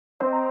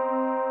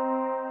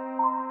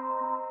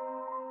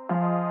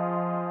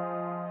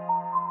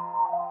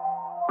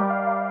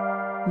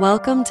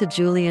Welcome to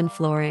Julian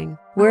Flooring.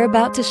 We're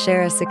about to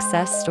share a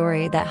success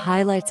story that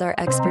highlights our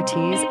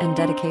expertise and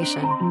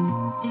dedication.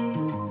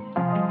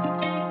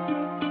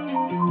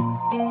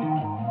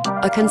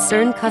 A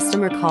concerned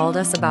customer called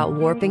us about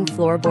warping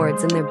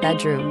floorboards in their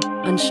bedroom,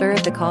 unsure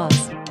of the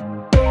cause.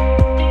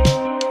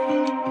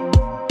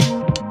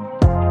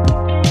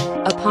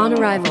 Upon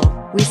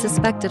arrival, we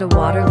suspected a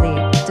water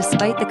leak,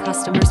 despite the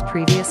customer's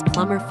previous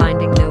plumber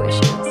finding no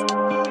issues.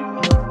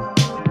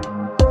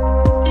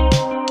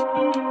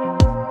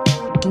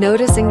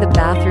 Noticing the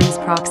bathroom's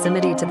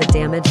proximity to the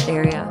damaged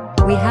area,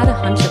 we had a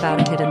hunch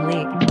about a hidden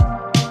leak.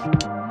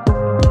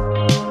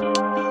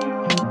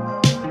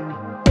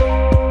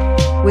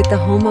 With the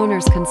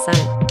homeowner's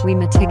consent, we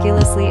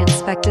meticulously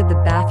inspected the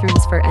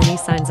bathrooms for any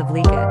signs of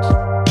leakage.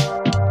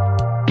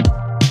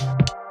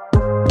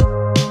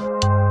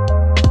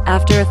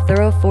 After a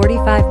thorough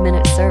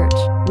 45-minute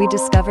search, we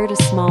discovered a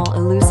small,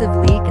 elusive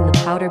leak in the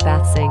powder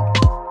bath sink.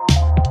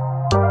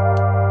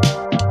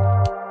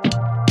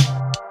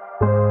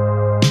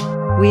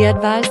 We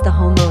advised the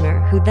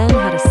homeowner, who then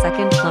had a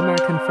second plumber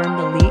confirm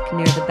the leak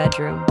near the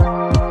bedroom.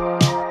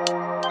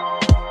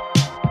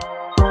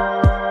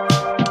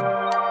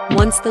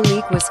 Once the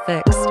leak was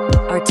fixed,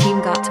 our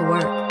team got to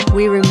work.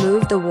 We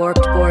removed the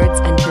warped boards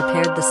and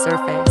prepared the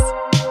surface.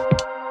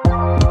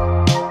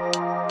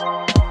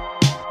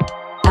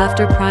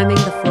 After priming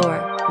the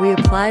floor, we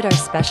applied our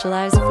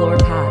specialized floor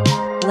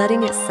pad,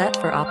 letting it set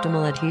for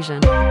optimal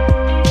adhesion.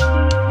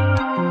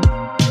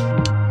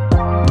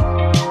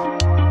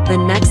 The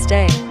next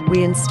day,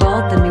 we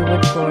installed the new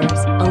wood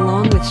floors,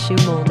 along with shoe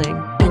molding,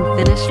 and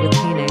finished with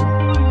painting.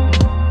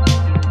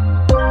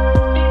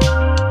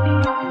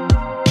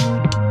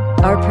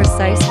 Our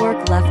precise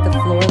work left the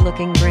floor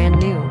looking brand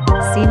new,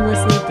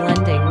 seamlessly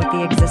blending with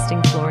the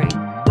existing flooring.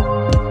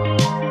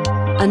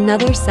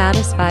 Another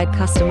satisfied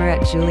customer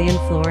at Julian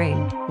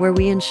Flooring, where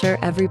we ensure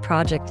every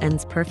project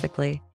ends perfectly.